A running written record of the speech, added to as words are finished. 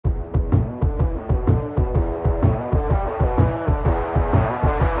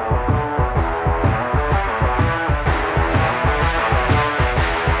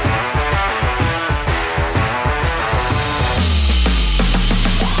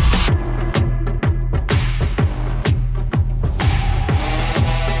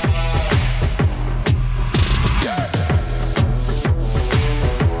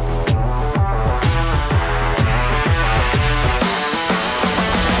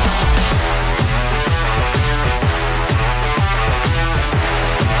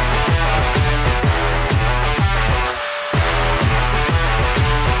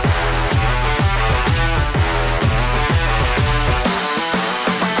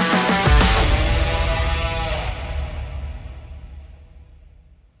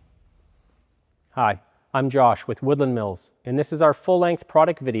Hi, I'm Josh with Woodland Mills, and this is our full-length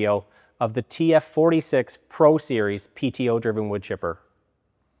product video of the TF46 Pro Series PTO-driven wood chipper.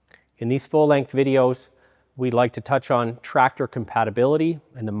 In these full-length videos, we'd like to touch on tractor compatibility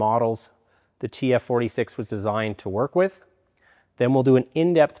and the models the TF46 was designed to work with. Then we'll do an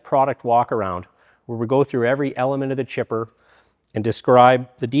in-depth product walk-around where we go through every element of the chipper and describe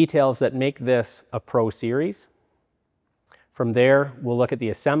the details that make this a Pro Series. From there, we'll look at the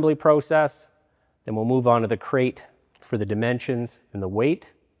assembly process, then we'll move on to the crate for the dimensions and the weight.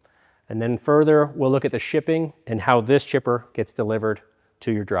 And then further, we'll look at the shipping and how this chipper gets delivered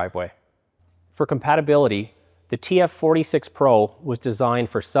to your driveway. For compatibility, the TF46 Pro was designed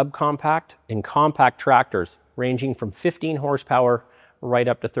for subcompact and compact tractors ranging from 15 horsepower right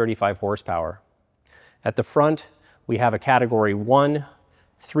up to 35 horsepower. At the front, we have a category 1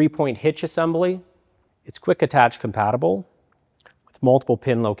 3-point hitch assembly. It's quick attach compatible with multiple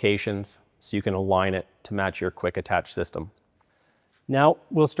pin locations so you can align it to match your quick attach system. Now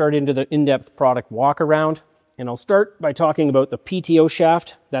we'll start into the in-depth product walk around, and I'll start by talking about the PTO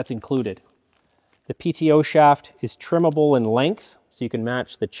shaft that's included. The PTO shaft is trimmable in length so you can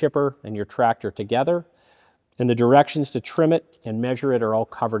match the chipper and your tractor together, and the directions to trim it and measure it are all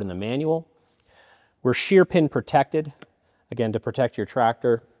covered in the manual. We're shear pin protected, again to protect your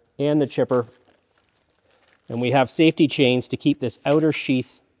tractor and the chipper, and we have safety chains to keep this outer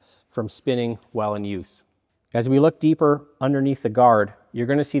sheath from spinning while in use. As we look deeper underneath the guard, you're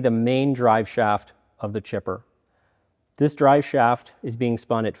going to see the main drive shaft of the chipper. This drive shaft is being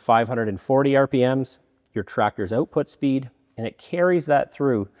spun at 540 RPMs, your tractor's output speed, and it carries that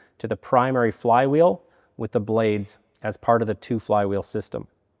through to the primary flywheel with the blades as part of the 2 flywheel system.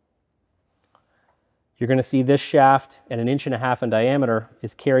 You're going to see this shaft at 1.5 inches in diameter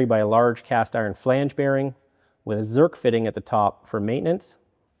is carried by a large cast iron flange bearing with a Zerk fitting at the top for maintenance.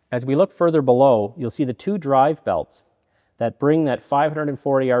 As we look further below, you'll see the 2 drive belts that bring that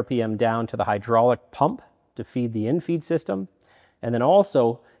 540 RPM down to the hydraulic pump to feed the INFEED system, and then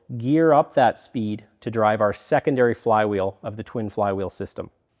also gear up that speed to drive our secondary flywheel of the Twin Flywheel system.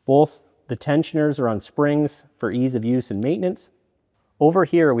 Both the tensioners are on springs for ease of use and maintenance. Over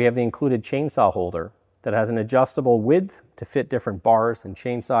here, we have the included chainsaw holder that has an adjustable width to fit different bars and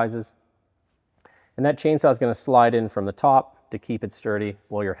chain sizes. And that chainsaw is going to slide in from the top to keep it sturdy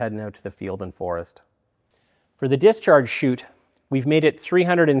while you're heading out to the field and forest. For the discharge chute, we've made it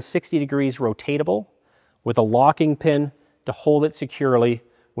 360 degrees rotatable with a locking pin to hold it securely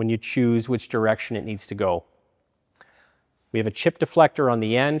when you choose which direction it needs to go. We have a chip deflector on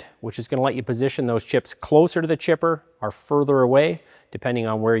the end, which is going to let you position those chips closer to the chipper or further away, depending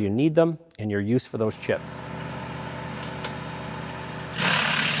on where you need them and your use for those chips.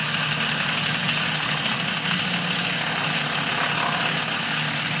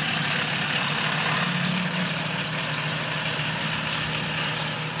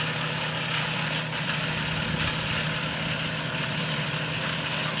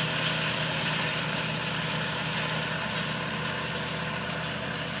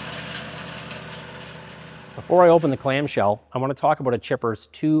 Before I open the clamshell, I want to talk about a chipper's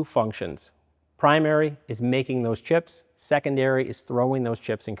 2 functions. Primary is making those chips. Secondary is throwing those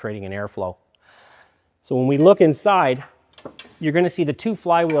chips and creating an airflow. So when we look inside, you're going to see the 2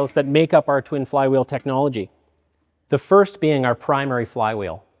 flywheels that make up our twin flywheel technology. The first being our primary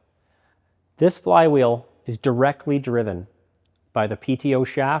flywheel. This flywheel is directly driven by the PTO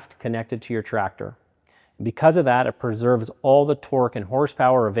shaft connected to your tractor. And because of that, it preserves all the torque and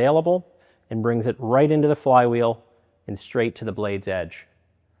horsepower available and brings it right into the flywheel and straight to the blade's edge.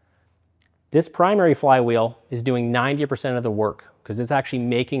 This primary flywheel is doing 90% of the work because it's actually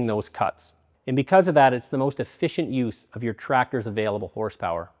making those cuts. And because of that, it's the most efficient use of your tractor's available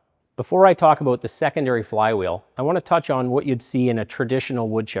horsepower. Before I talk about the secondary flywheel, I want to touch on what you'd see in a traditional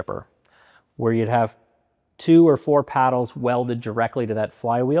wood chipper, where you'd have 2 or 4 paddles welded directly to that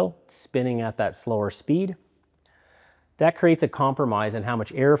flywheel, spinning at that slower speed. That creates a compromise in how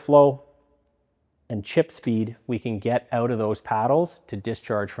much airflow and chip speed we can get out of those paddles to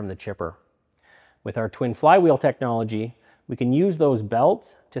discharge from the chipper. With our twin flywheel technology, we can use those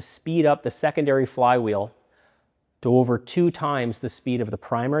belts to speed up the secondary flywheel to over 2 times the speed of the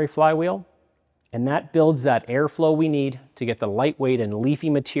primary flywheel, and that builds that airflow we need to get the lightweight and leafy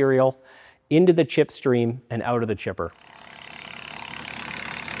material into the chip stream and out of the chipper.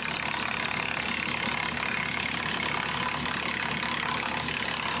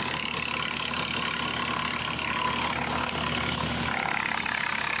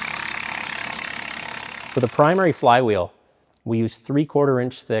 For the primary flywheel, we use 3/4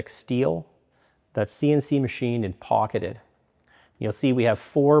 inch thick steel that's CNC machined and pocketed. You'll see we have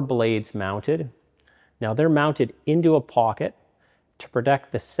 4 blades mounted Now they're mounted into a pocket to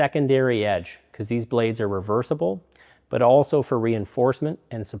protect the secondary edge because these blades are reversible, but also for reinforcement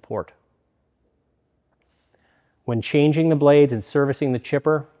and support. When changing the blades and servicing the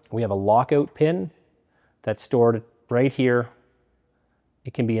chipper, we have a lockout pin that's stored right here.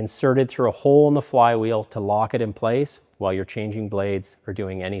 It can be inserted through a hole in the flywheel to lock it in place while you're changing blades or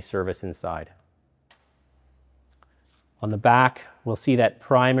doing any service inside. On the back, we'll see that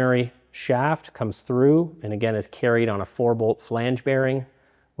primary shaft comes through and again is carried on a 4-bolt flange bearing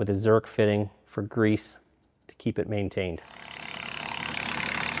with a Zerk fitting for grease to keep it maintained.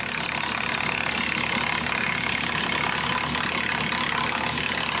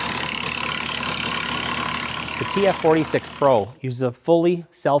 The TF46 Pro uses a fully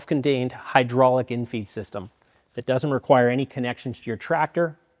self-contained hydraulic infeed system that doesn't require any connections to your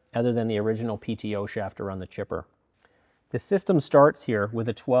tractor other than the original PTO shaft around the chipper. The system starts here with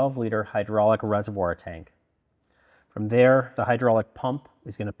a 12-liter hydraulic reservoir tank. From there, the hydraulic pump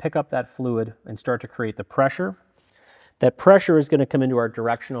is going to pick up that fluid and start to create the pressure. That pressure is going to come into our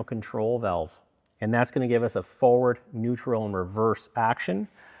directional control valve, and that's going to give us a forward, neutral, and reverse action,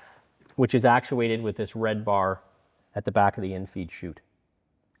 which is actuated with this red bar at the back of the infeed chute.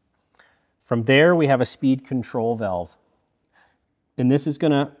 From there, we have a speed control valve, and this is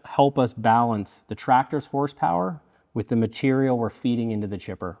going to help us balance the tractor's horsepower with the material we're feeding into the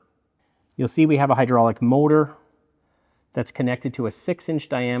chipper. You'll see we have a hydraulic motor that's connected to a 6-inch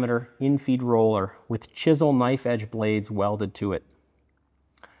diameter infeed roller with chisel knife edge blades welded to it.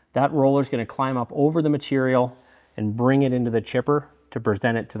 That roller is going to climb up over the material and bring it into the chipper to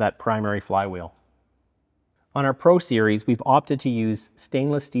present it to that primary flywheel. On our Pro Series, we've opted to use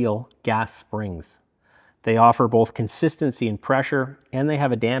stainless steel gas springs. They offer both consistency and pressure, and they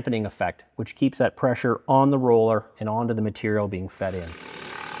have a dampening effect, which keeps that pressure on the roller and onto the material being fed in.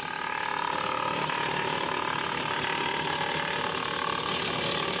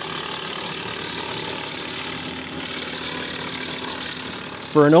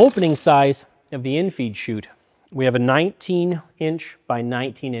 For an opening size of the infeed chute, we have a 19-inch by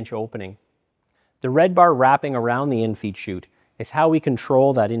 19-inch opening. The red bar wrapping around the infeed chute is how we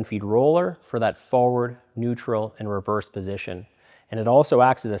control that infeed roller for that forward, neutral, and reverse position. And it also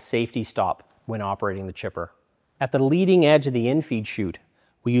acts as a safety stop when operating the chipper. At the leading edge of the infeed chute,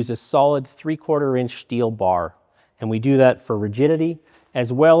 we use a solid 3/4-inch steel bar. And we do that for rigidity,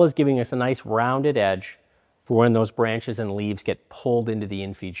 as well as giving us a nice rounded edge for when those branches and leaves get pulled into the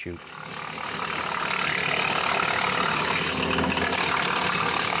infeed chute.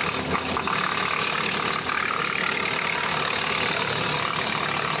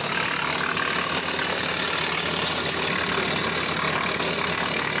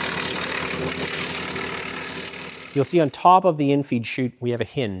 You'll see on top of the infeed chute, we have a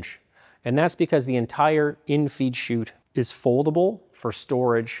hinge, and that's because the entire infeed chute is foldable for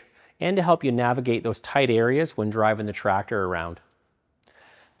storage and to help you navigate those tight areas when driving the tractor around.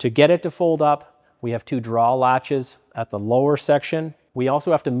 To get it to fold up, we have 2 draw latches at the lower section. We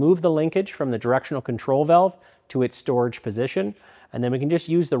also have to move the linkage from the directional control valve to its storage position, and then we can just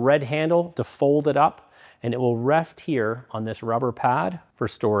use the red handle to fold it up, and it will rest here on this rubber pad for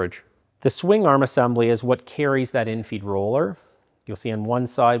storage. The swing arm assembly is what carries that infeed roller. You'll see on one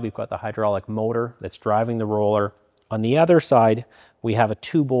side, we've got the hydraulic motor that's driving the roller. On the other side, we have a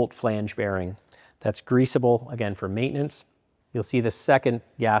 2-bolt flange bearing that's greasable, again, for maintenance. You'll see the second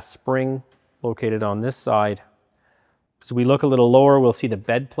gas spring located on this side. As we look a little lower, we'll see the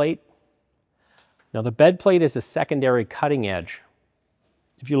bed plate. Now the bed plate is a secondary cutting edge.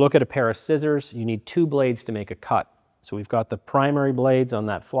 If you look at a pair of scissors, you need 2 blades to make a cut. So we've got the primary blades on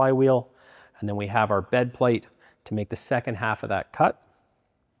that flywheel, and then we have our bed plate to make the second half of that cut.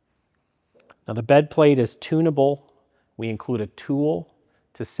 Now the bed plate is tunable. We include a tool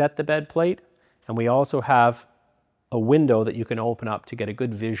to set the bed plate, and we also have a window that you can open up to get a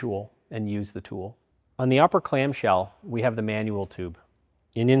good visual and use the tool. On the upper clamshell, we have the manual tube.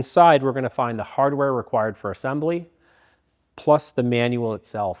 And inside, we're going to find the hardware required for assembly, plus the manual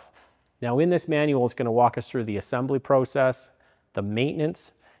itself. Now in this manual, it's going to walk us through the assembly process, the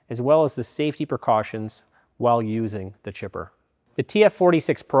maintenance, as well as the safety precautions while using the chipper. The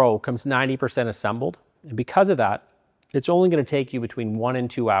TF46 Pro comes 90% assembled, and because of that, it's only going to take you between 1 and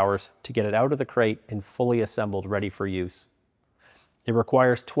 2 hours to get it out of the crate and fully assembled, ready for use. It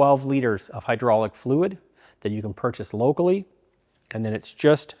requires 12 liters of hydraulic fluid that you can purchase locally, and then it's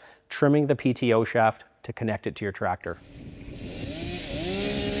just trimming the PTO shaft to connect it to your tractor.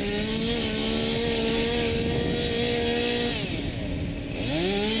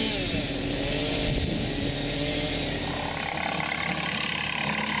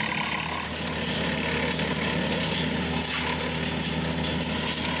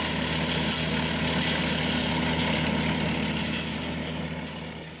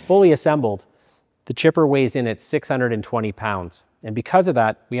 fully assembled, the chipper weighs in at 620 pounds. And because of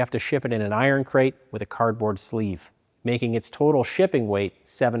that, we have to ship it in an iron crate with a cardboard sleeve, making its total shipping weight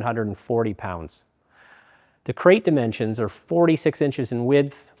 740 pounds. The crate dimensions are 46 inches in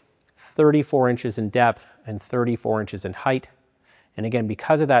width, 34 inches in depth, and 34 inches in height. And again,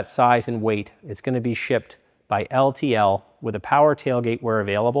 because of that size and weight, it's going to be shipped by LTL with a power tailgate where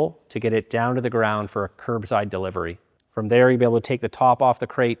available to get it down to the ground for a curbside delivery. From there, you'll be able to take the top off the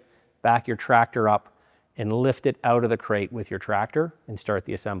crate, back your tractor up, and lift it out of the crate with your tractor and start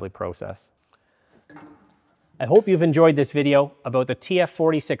the assembly process. I hope you've enjoyed this video about the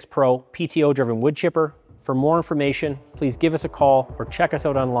TF46 PRO PTO-driven wood chipper. For more information, please give us a call or check us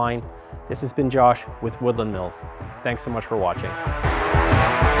out online. This has been Josh with Woodland Mills. Thanks so much for watching.